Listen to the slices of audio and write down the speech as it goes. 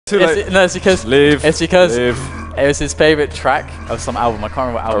too late. No, it's because Leave. It's because Leave. it was his favorite track of some album. I can't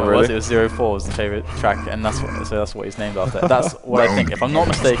remember what album really? it was. It was 04 was the favorite track, and that's what he's named after. That's what I think, if I'm not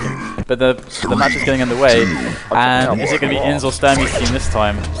mistaken. But the match is getting underway, and is it going to be Inns or Sturmy's team this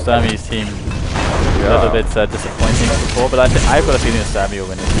time? Sturmy's team. A little bit disappointing before, but I've got a feeling that Sturmy will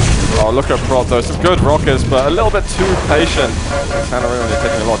win it. Oh, look at Prot though. Some good rockets, but a little bit too patient. When you're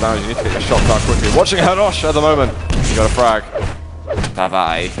taking a lot of damage, you need to get your shots out quickly. Watching Harosh at the moment. You got a frag.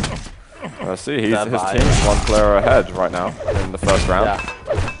 Bye-bye. Let's see, his team is one player ahead right now in the first round. Yeah.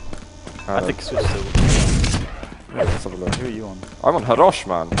 I think switch to... Yeah, let's have a look. Who are you on? I'm on Harosh,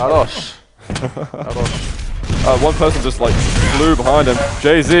 man. Harosh. Harosh. One person just like flew behind him.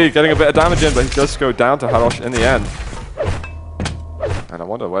 Jay-Z getting a bit of damage in, but he does go down to Harosh in the end. And I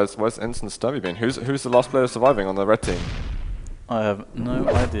wonder, where's Instant Sturmy been? Who's the last player surviving on the red team? I have no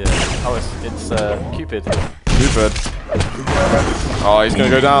idea. Oh, it's Cupid. Cupid. Oh, he's going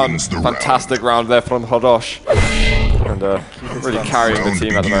to go down. Fantastic round there from Harosh. And really carrying the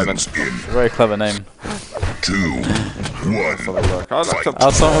team at the moment. Very clever name. 2, 1.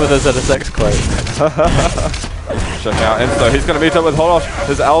 I'll start with a ZSX quote. Checking out Insta. He's going to meet up with Harosh.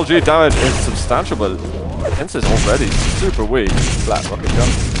 His LG damage is substantial, but Insta's already super weak. Flat rocket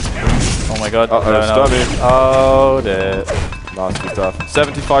jump. Oh my god. Uh-oh, Sturmy. Oh dear. Nasty stuff.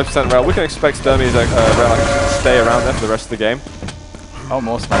 75% rail. We can expect Sturmy's rail to stay around there for the rest of the game. Oh,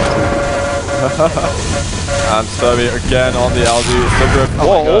 more smash. And Sturmy again on the LG.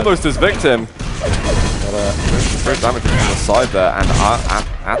 Whoa, almost his victim. Good damage on the side there. And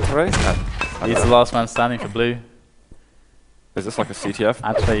Atre? He's the last man standing for blue. Is this like a CTF?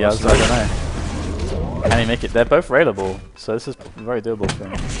 Atre, yes, I don't know. Can he make it? They're both railable, so this is very doable for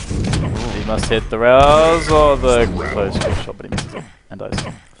him. He must hit the rails or the close shot, but he misses it and dies.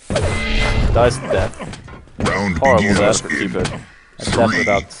 Dies to death. Horrible death. Keep it. A death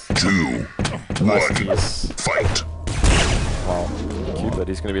without 2, 1. Fight. Wow. Cupid,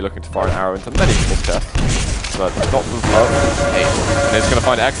 he's going to be looking to fire an arrow into many people's chests, but not with love. And he's going to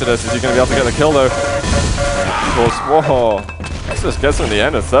find Exodus. Is he going to be able to get the kill though? Of course, whoa. Exodus gets him in the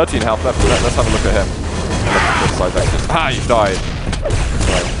end of 13 health left. Let's have a look at him. Ah, you died.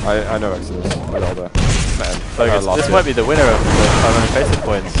 Sorry, I know Exodus. Well there. Man, this might be the winner of the 500 FACEIT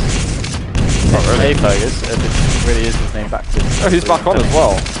points. Oh, really? Fergus, if it really is his name backwards. Oh, he's back on as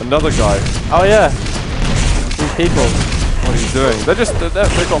well. Another guy. Oh yeah. These people. What are you doing?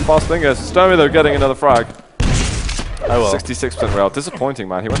 They've got fast fingers. Sturmy though getting another frag. Oh well. 66% rail. Disappointing,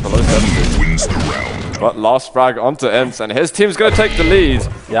 man. He went below 70. Wins the round. But last frag onto Ince, and his team's going to take the lead.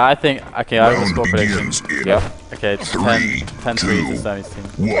 Yeah, I think. Okay, I have a score prediction. Yeah. Okay, 10-3 to Sturmy's team.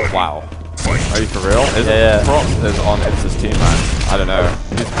 Wow. Are you for real? Yeah. Prox is on Ince's team, man. I don't know.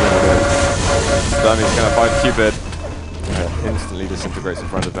 He's really good. Sturmy's going to find Cupid. Instantly disintegrates in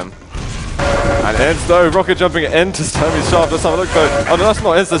front of him. And Ince though, rocket jumping into Sturmy's shaft. Let's have a look though. Oh no, that's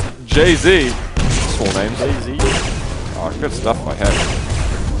not Ince, that's Jay-Z. Small names. Jay-Z. Oh, good stuff by him.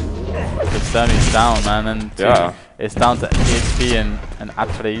 But Sturmy's down, man, and it's down to EXP and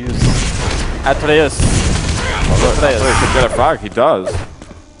Atreus. Atreus. Atreus could get a frag. He does.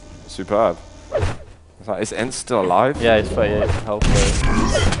 Superb. Is Ince still alive? Yeah, he's 38 health though.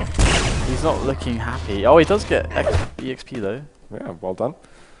 He's not looking happy. Oh, he does get EXP though. Yeah, well done.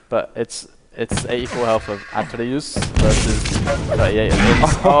 But it's 84 health of Atreus versus 38 of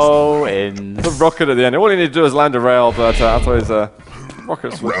Inns. Oh, Inns. The rocket at the end. All you need to do is land a rail, but Atreus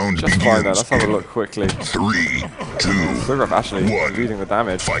rockets were just fine there. Let's have a look quickly. 3, 2, Sugarf actually leading the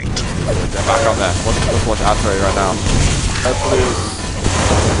damage. Fight. Get back on there. Let's watch Atreus right now. Atreus.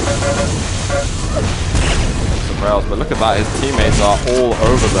 Some rails, but look at that. His teammates are all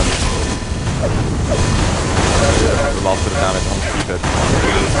over them. The last bit of damage on Cupid.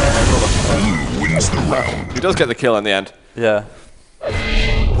 Blue wins the round. He does get the kill in the end. Yeah.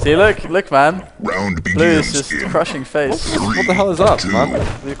 See, look, man. Round begins. Blue is just crushing face. What the hell is up, man?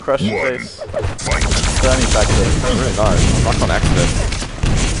 Blue crushing face. Fight. Sturmy back there. Really nice. Back on Exodus.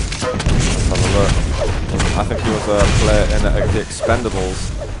 Let's have a look. I think he was a player in the Expendables.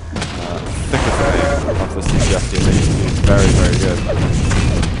 Thick as the name of the CCF team. They used to be very, very good.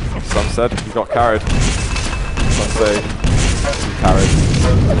 Some said he got carried. Some say he carried.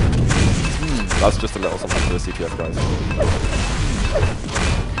 That's just a little something for the CPF guys.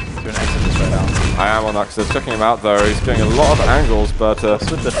 Doing Exodus right now. I am on Exodus. Checking him out though. He's getting a lot of angles, but that's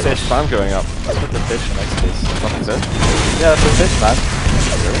with the fish. Fan going up. That's with the fish on Exodus. Nothing's in? Yeah, that's a fish, man.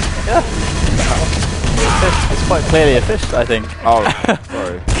 Really? Yeah. Fish. It's quite clearly a fish, I think. Oh,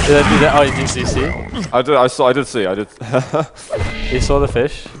 sorry. Did you see? I did see. You saw the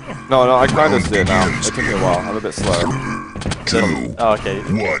fish? No, I kind of see it now. It took me a while. I'm a bit slow. 2, Oh, okay.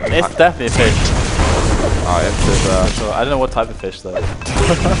 1. It's definitely a fish. Alright, it's Sure. I don't know what type of fish though.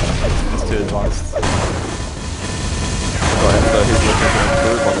 It's too advanced. got him, so he's looking to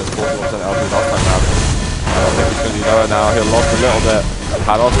improve on his 41% LP last time round. I think he's going to be lower now. He lost a little bit.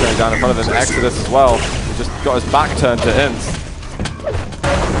 Hados going down in front of him. Exodus as well. He just got his back turned to Ints.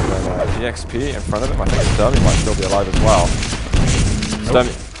 EXP in front of him. I think Sturmy might still be alive as well. Nope.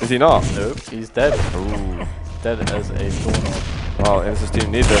 Sturmy, is he not? Nope, he's dead. Ooh. Dead as a doorknob. Well, Ints'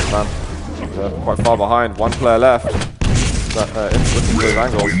 team need this, man. They're quite far behind. One player left. But Ints looking for his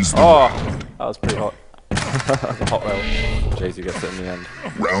angles. Oh, that was pretty hot. That was a hot rail. Jay-Z gets it in the end.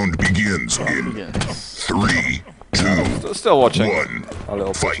 Round begins in Begins. 3, 2, Still watching 1. our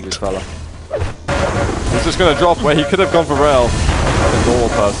little Fight. Portuguese fella. He's just going to drop where he could have gone for rail. A normal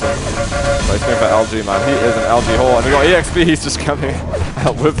person. But he's going for LG, man. He is an LG whore. And we got EXP, he's just coming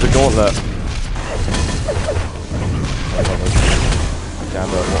out with the gauntlet.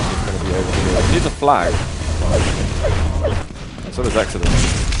 Gander, what he's going to be able to do. He needs a flag. So does Exodus.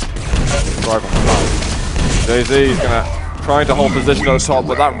 Drive on the flag. Jay-Z is going to try to hold position at the top,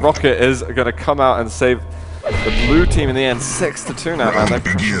 but that rocket is going to come out and save the blue team in the end. 6-2 now, man. They're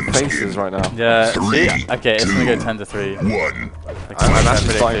pushing faces right now. Yeah, see? 3, Okay, it's gonna go 2, 10-3. 1. I'm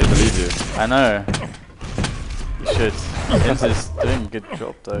actually starting to believe you. I know. You should. Inz is doing a good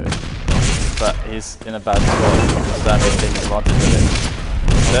job though. But he's in a bad spot. Sturmy is taking advantage of it.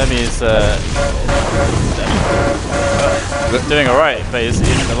 Sturmy is doing alright, but he's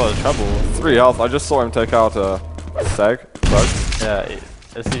in a lot of trouble. 3 health. I just saw him take out a Seg. Yeah,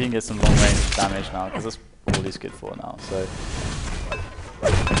 let's see if he can get some long range damage now, because that's all he's good for now. So,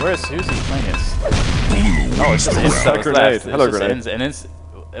 who's he playing against? Oh, it's just Inz that was Grenade. left. Hello, It's just Grenade. Inz, and Inz,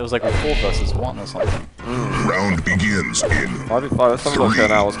 it was like a 4 versus 1 or something. Round begins in 5v5, let's have a look here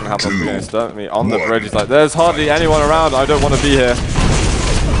now what's going to happen against Sturmy on the 1. bridge. He's like, there's hardly anyone around, I don't want to be here.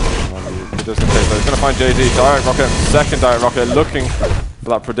 He's just going to find JD, direct rocket, second direct rocket, looking for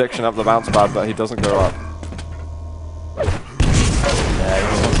that prediction up the bounce pad, but he doesn't go up. Yeah, he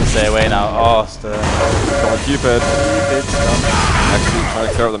just wants to stay away now. Oh, Sturm. Got a Cupid. Cupid's done. Actually trying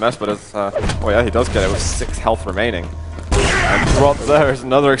to clear up the mess, but it's, oh yeah, he does get it with 6 health remaining. And drop there is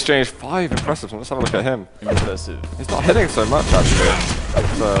another exchange, 5 impressive. Let's have a look at him. Impressive. He's not hitting so much actually.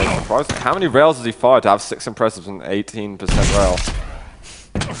 It's surprising. How many rails has he fired to have 6 impressives and 18% rail?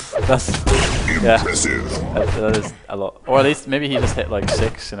 That's yeah. impressive. That is a lot. Or at least maybe he just hit like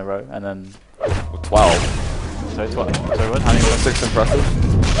 6 in a row and then 12. so 12. So what? How many? 6 impressive.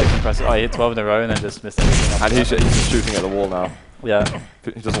 6 impressive. Oh, he hit 12 in a row and then just missed everything. And he's just shooting at the wall now. Yeah.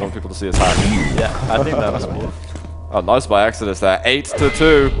 He doesn't want people to see his hack. Yeah. I think that must be it. Oh, nice by Exodus there.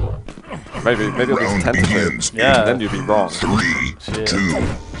 8-2. Maybe at least Round 10-2. begins Yeah. And then you'd be wrong. 3, Shit. 2, 1.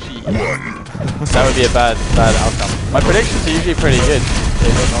 That would be a bad outcome. My predictions are usually pretty good.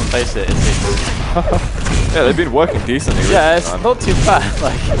 If on FACEIT, it's Yeah, they've been working decently. yeah, recently, it's man. not too bad.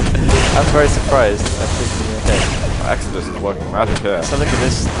 Like, I'm very surprised. I think okay. Exodus is working magic here. So look at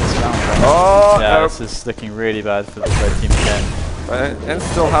this round. Right? Oh, Yeah, nope. this is looking really bad for the red team again. And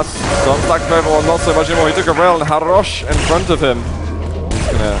still has some stack over, or not so much anymore. He took a rail and Harosh in front of him. He's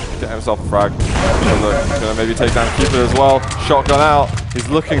gonna get himself a frag. He's gonna maybe take down Cupid as well. Shotgun out. He's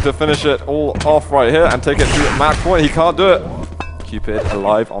looking to finish it all off right here and take it to match point. He can't do it. Cupid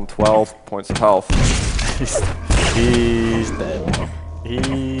alive on 12 points of health. He's dead.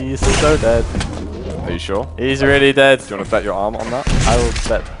 He's so dead. Are you sure? He's really dead. Do you want to bet your arm on that? I will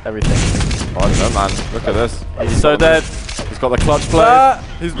bet everything. Oh, I don't know, man. Look at this. He's so dead. He's got the clutch play. Ah,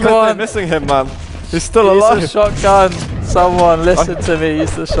 He's come on. missing him, man. He's still Use alive. the shotgun. Someone listen to me.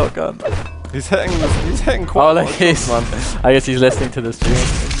 Use the shotgun. He's hitting quite Oh, a lot look, of shots, he's. man. I guess he's listening to the stream.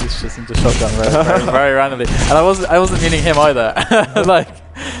 He's just into shotgun very randomly, and I wasn't meaning him either. Like,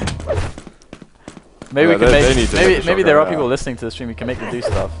 maybe Yeah, we can they need to hit maybe the there are shotgun, people yeah. listening to the stream. We can make them do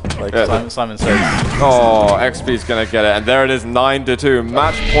stuff like Yeah, Simon says. Oh, XP's gonna get it, and there it is, 9-2.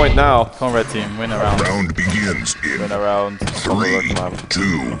 Match point now. Come on, red team, win a round. Round begins in Win a round. 3,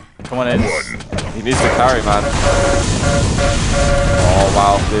 2, Come on in. 1. He needs to carry, man. Oh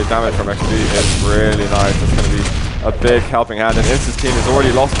wow, the damage from XP is really nice. It's gonna be a big helping hand, and Inst's team has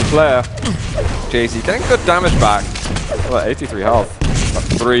already lost a player. JC getting good damage back. Well, 83 health. That's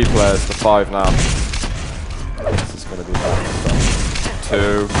 3 players to 5 now. This is gonna be bad.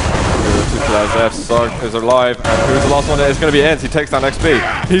 2 players there. Sug is alive, and who's the last one there? It's gonna be Inst. He takes down XP.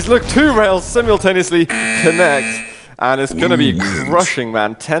 He's looked 2 rails simultaneously connect. And it's going to be crushing,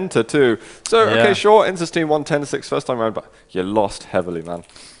 man. 10-2. So, Yeah. okay, sure, Inst's team won 10-6 first time around, but you lost heavily, man.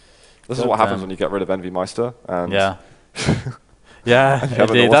 This is what happens when you get rid of Envy Meister. And Yeah. Yeah, you have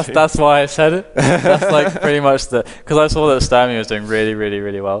a indeed. naughty. That's why I said it. That's like pretty much because I saw that STERMY was doing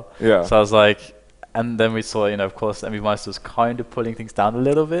really well. Yeah. So I was like, and then we saw, of course, Envy Meister was kind of pulling things down a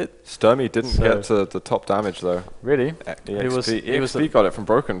little bit. STERMY didn't get to the top damage though. Really? EXP got it from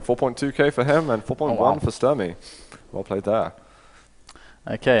Broken. 4.2k for him and 4.1 for STERMY. Well played there.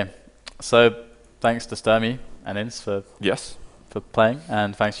 Okay, so thanks to STERMY and Ince for playing,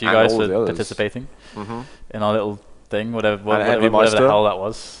 and thanks to you guys for participating in our little thing, whatever the hell that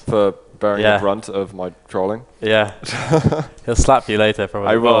was. For bearing the brunt of my trolling. Yeah. He'll slap you later, probably.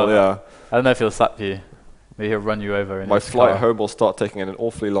 I will, yeah. I don't know if he'll slap you. Maybe he'll run you over. My flight home will start taking an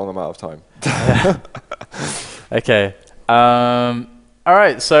awfully long amount of time. Okay. All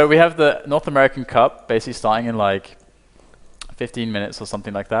right, so we have the North American Cup basically starting in like 15 minutes or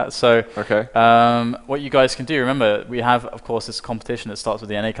something like that. So what you guys can do, remember, we have, of course, this competition that starts with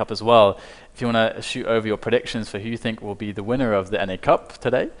the NA Cup as well. If you want to shoot over your predictions for who you think will be the winner of the NA Cup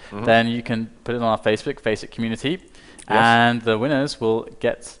today, then you can put it on our Facebook, FACEIT community. And the winners will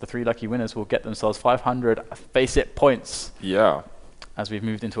get, the 3 lucky winners will get themselves 500 FACEIT points. Yeah. As we've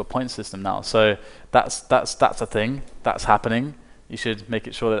moved into a point system now. So that's a thing. That's happening. You should make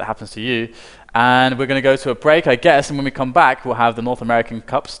it sure that it happens to you. And we're going to go to a break, I guess. And when we come back, we'll have the North American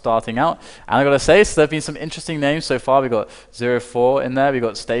Cup starting out. And I've got to say, so there have been some interesting names so far. We've got 04 in there. We've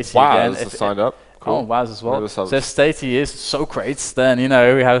got Stacy again. Waz signed up. Cool. Oh, Waz as well. So if Stacy is Socrates, then,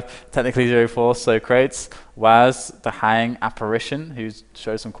 we have technically 04 Socrates. Waz, the Hang Apparition, who's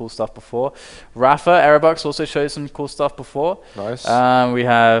showed some cool stuff before. Rafa, Aerobucks also showed some cool stuff before. Nice. We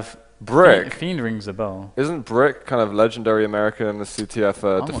have Brick. Fiend rings a bell. Isn't Brick kind of legendary American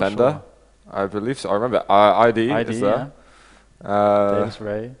CTF defender? Sure. I believe so. I remember ID is there. Yeah. Davis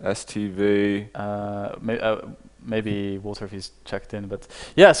Ray. STV. Maybe Walter if he's checked in, but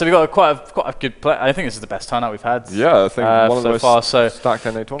yeah. So we got quite a good play. I think this is the best turnout we've had. Yeah, I think one of the most so stacked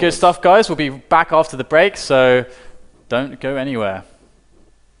NA tournaments. Good stuff, guys. We'll be back after the break, so don't go anywhere.